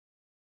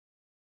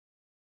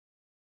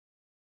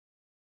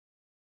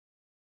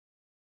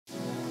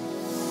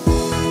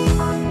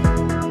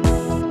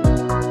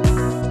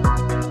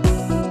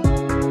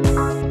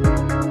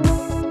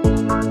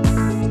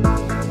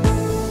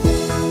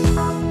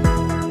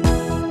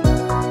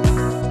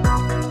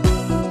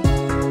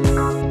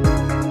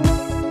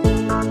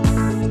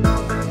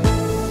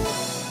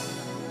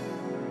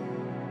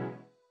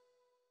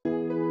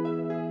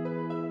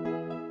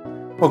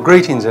Well,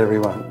 greetings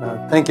everyone.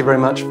 Thank you very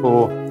much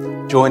for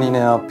joining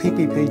our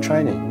PPP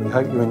training. We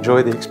hope you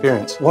enjoy the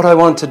experience. What I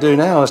want to do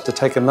now is to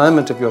take a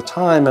moment of your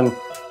time and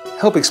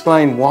help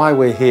explain why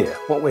we're here,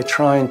 what we're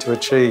trying to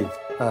achieve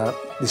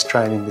this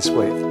training this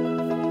week.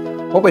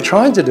 What we're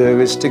trying to do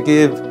is to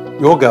give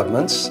your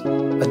governments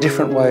a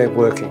different way of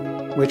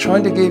working. We're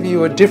trying to give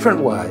you a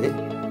different way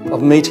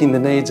of meeting the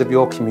needs of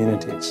your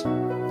communities.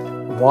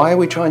 Why are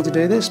we trying to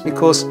do this?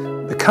 Because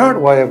the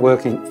current way of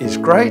working is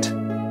great,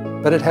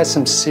 but it has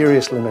some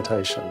serious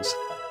limitations.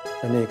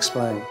 Let me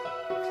explain.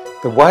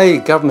 The way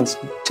governments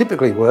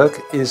typically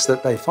work is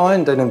that they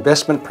find an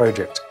investment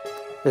project.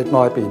 It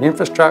might be in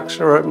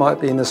infrastructure, or it might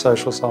be in the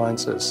social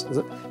sciences.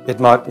 It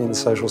might be in the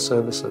social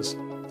services.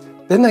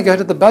 Then they go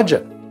to the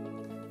budget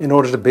in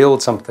order to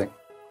build something.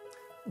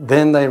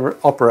 Then they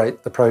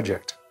operate the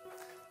project.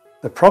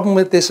 The problem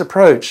with this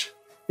approach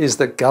is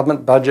that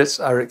government budgets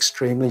are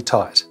extremely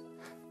tight.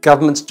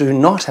 Governments do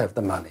not have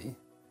the money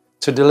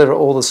to deliver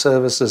all the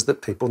services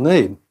that people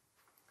need.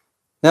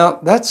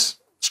 Now, that's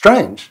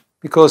strange,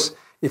 because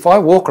if I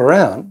walk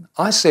around,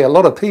 I see a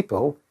lot of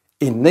people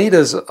in need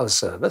of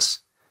service,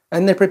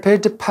 and they're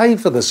prepared to pay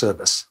for the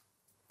service.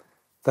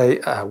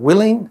 They are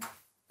willing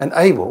and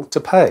able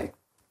to pay.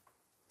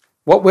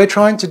 What we're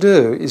trying to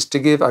do is to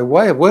give a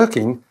way of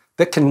working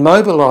that can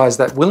mobilise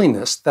that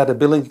willingness, that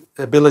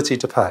ability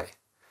to pay.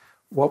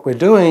 What we're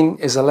doing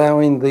is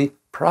allowing the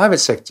private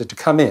sector to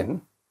come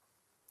in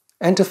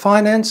and to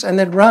finance and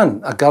then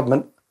run a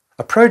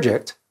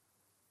project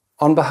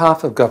on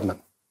behalf of government.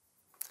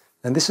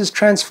 And this is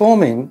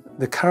transforming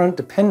the current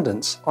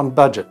dependence on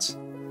budgets.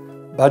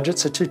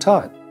 Budgets are too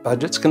tight.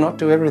 Budgets cannot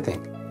do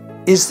everything.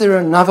 Is there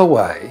another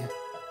way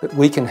that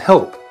we can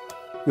help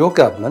your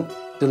government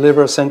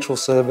deliver essential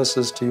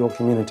services to your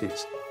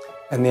communities?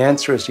 And the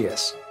answer is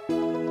yes.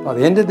 By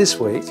the end of this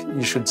week,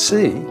 you should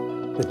see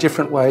the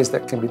different ways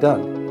that can be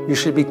done. You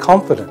should be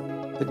confident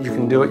that you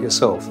can do it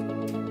yourself.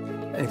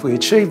 And if we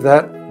achieve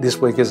that, this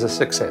week is a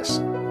success.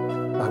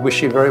 I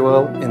wish you very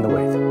well in the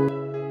week.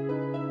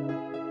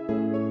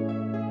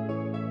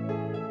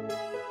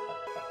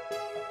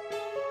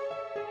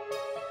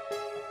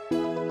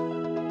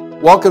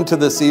 Welcome to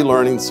this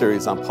e-learning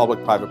series on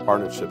public-private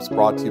partnerships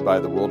brought to you by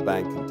the World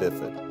Bank and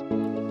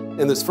DFID.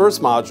 In this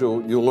first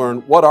module, you'll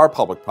learn what are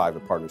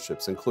public-private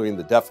partnerships, including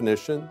the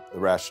definition, the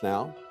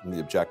rationale, and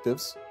the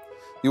objectives.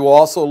 You will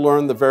also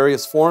learn the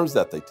various forms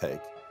that they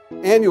take,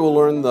 and you will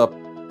learn the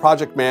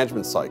project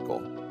management cycle,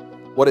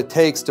 what it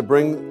takes to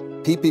bring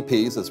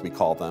PPPs, as we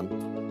call them,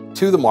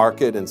 to the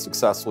market and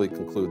successfully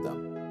conclude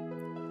them.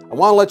 I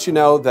want to let you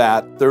know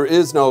that there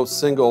is no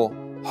single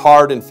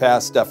hard and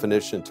fast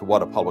definition to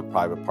what a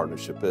public-private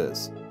partnership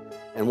is.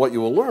 And what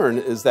you will learn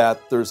is that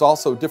there's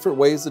also different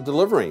ways of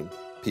delivering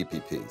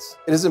PPPs.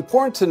 It is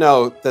important to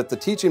note that the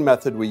teaching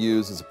method we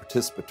use is a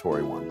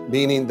participatory one,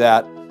 meaning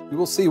that you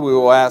will see we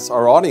will ask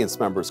our audience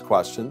members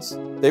questions.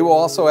 They will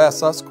also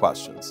ask us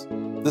questions.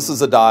 This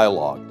is a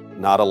dialogue,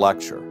 not a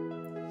lecture.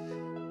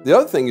 The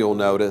other thing you'll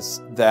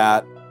notice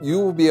that you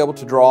will be able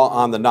to draw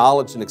on the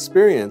knowledge and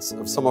experience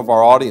of some of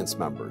our audience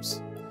members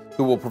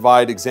who will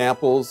provide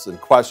examples and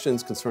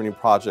questions concerning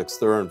projects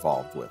they're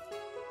involved with.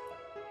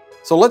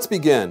 So let's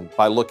begin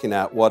by looking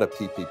at what a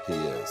PPP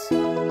is.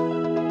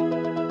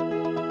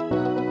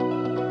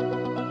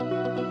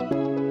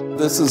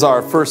 This is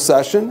our first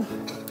session,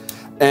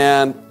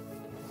 and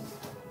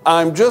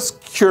I'm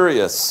just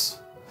curious,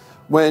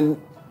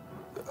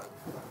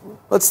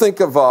 let's think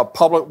of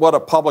what a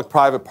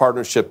public-private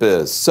partnership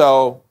is.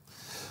 So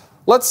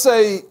let's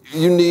say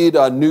you need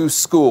a new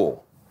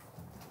school.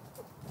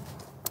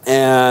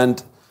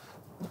 And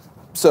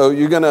so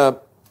you're in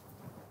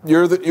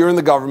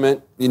the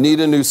government, you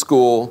need a new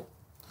school,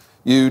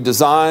 you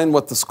design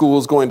what the school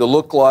is going to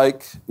look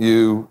like,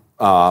 you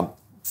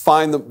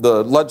find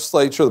the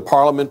legislature, the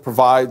parliament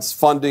provides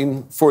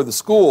funding for the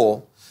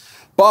school,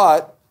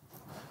 but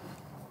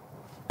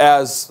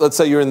let's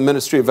say you're in the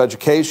Ministry of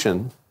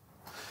Education,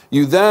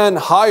 you then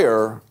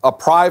hire a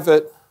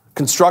private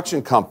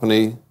construction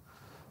company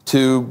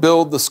to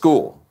build the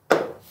school.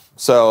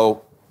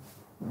 So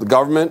the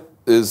government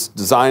is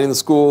designing the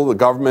school, the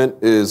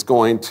government is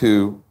going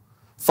to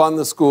fund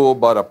the school,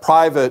 but a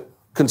private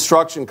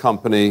construction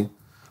company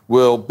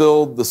will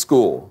build the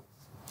school.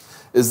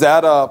 Is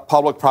that a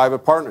public-private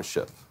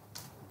partnership?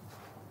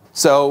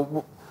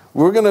 So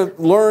we're going to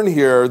learn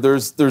here,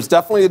 there's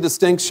definitely a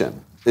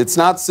distinction. It's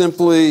not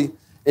simply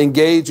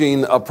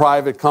engaging a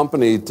private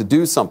company to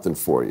do something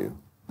for you.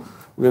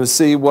 We're going to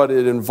see what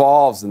it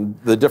involves and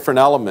the different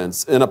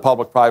elements in a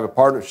public-private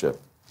partnership.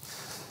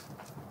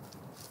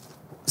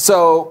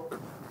 So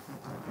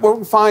what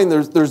we find,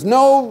 there's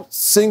no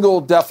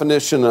single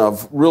definition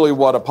of really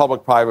what a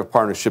public-private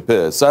partnership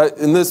is. So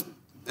in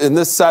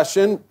this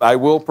session, I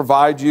will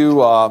provide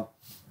you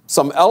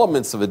some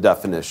elements of a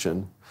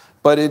definition,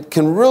 but a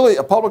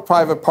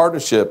public-private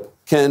partnership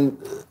can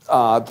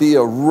be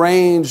a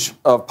range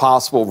of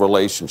possible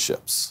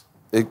relationships.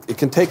 It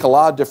can take a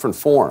lot of different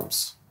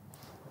forms.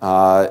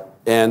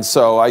 And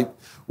so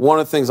one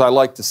of the things I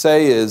like to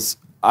say is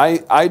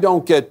I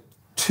don't get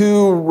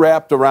too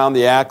wrapped around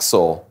the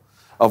axle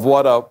of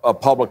what a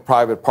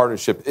public-private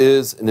partnership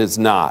is and is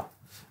not,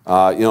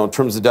 in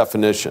terms of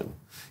definition.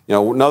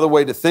 Another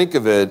way to think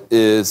of it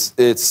is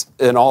it's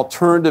an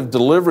alternative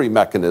delivery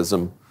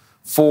mechanism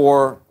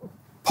for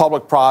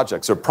public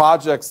projects or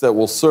projects that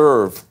will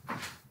serve,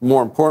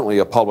 more importantly,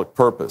 a public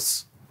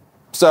purpose.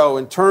 So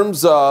in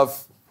terms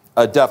of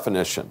a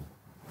definition,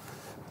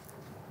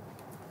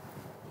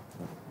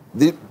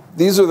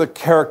 these are the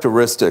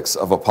characteristics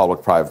of a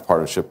public-private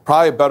partnership.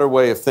 Probably a better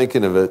way of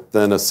thinking of it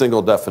than a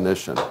single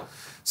definition.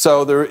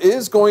 So there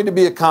is going to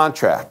be a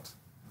contract.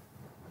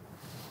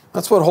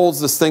 That's what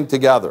holds this thing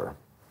together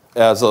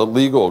as a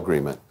legal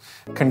agreement.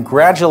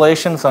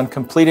 Congratulations on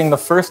completing the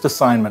first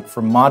assignment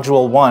for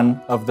Module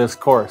 1 of this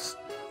course.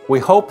 We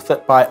hope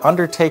that by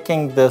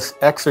undertaking this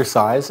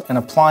exercise and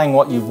applying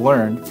what you've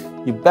learned,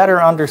 you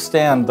better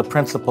understand the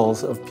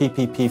principles of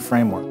PPP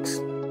frameworks.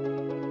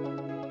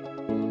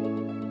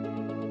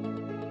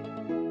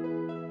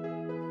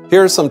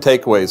 Here are some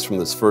takeaways from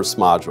this first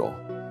module.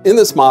 In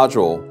this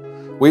module,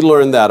 we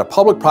learned that a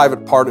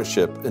public-private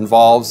partnership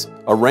involves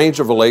a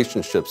range of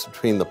relationships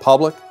between the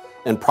public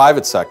and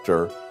private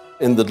sector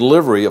in the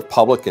delivery of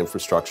public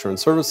infrastructure and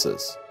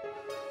services.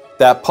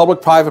 That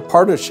public-private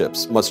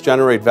partnerships must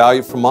generate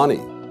value for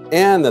money,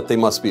 and that they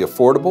must be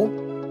affordable,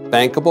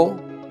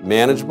 bankable,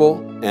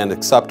 manageable, and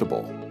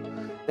acceptable.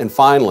 And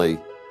finally,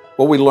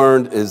 what we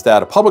learned is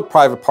that a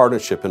public-private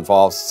partnership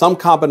involves some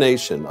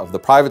combination of the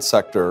private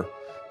sector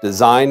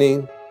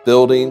designing,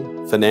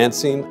 building,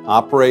 financing,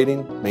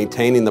 operating,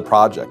 maintaining the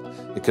project.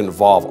 It can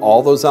involve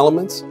all those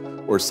elements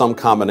or some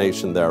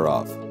combination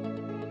thereof.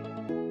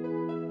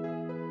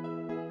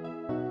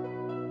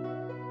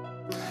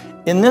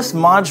 In this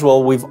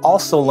module, we've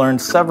also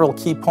learned several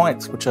key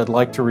points which I'd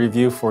like to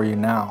review for you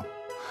now.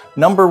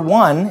 Number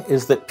 1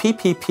 is that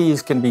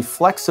PPPs can be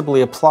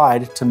flexibly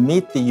applied to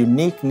meet the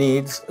unique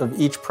needs of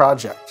each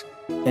project,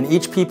 and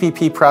each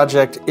PPP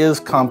project is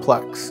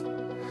complex.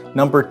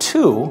 Number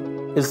 2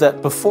 is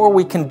that before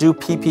we can do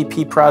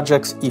PPP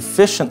projects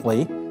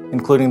efficiently,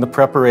 including the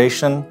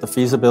preparation, the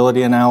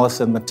feasibility analysis,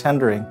 and the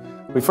tendering,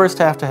 we first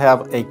have to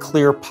have a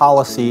clear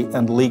policy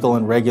and legal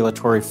and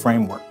regulatory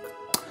framework.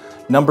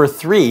 Number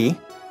 3,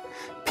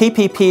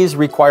 PPPs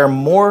require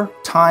more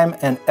time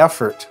and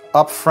effort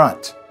up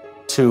front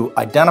to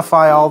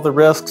identify all the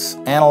risks,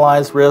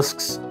 analyze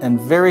risks, and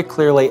very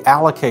clearly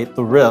allocate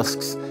the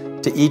risks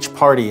to each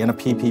party in a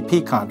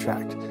PPP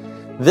contract.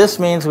 This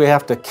means we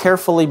have to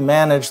carefully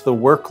manage the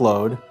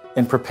workload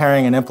in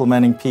preparing and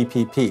implementing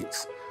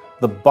PPPs.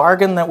 The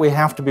bargain that we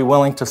have to be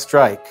willing to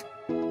strike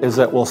is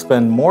that we'll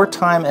spend more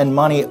time and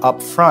money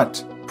up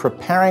front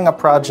preparing a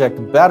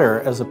project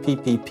better as a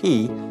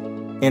PPP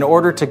in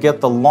order to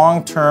get the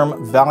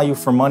long-term value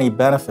for money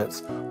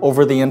benefits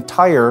over the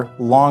entire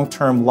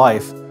long-term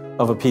life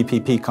of a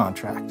PPP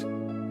contract.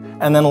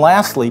 And then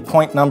lastly,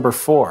 point number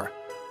 4,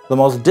 the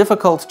most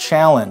difficult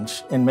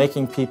challenge in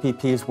making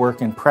PPPs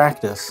work in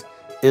practice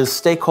is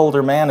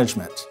stakeholder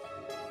management.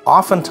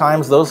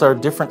 Oftentimes, those are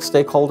different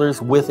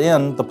stakeholders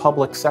within the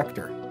public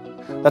sector.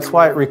 That's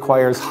why it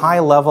requires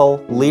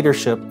high-level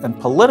leadership and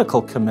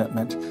political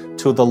commitment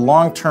to the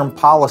long-term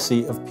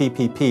policy of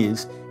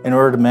PPPs in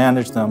order to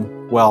manage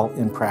them well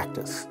in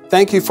practice.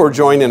 Thank you for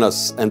joining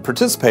us and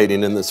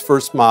participating in this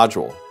first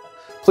module.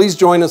 Please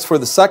join us for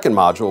the second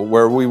module,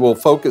 where we will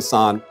focus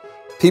on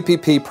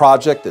PPP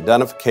project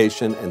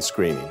identification and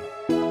screening.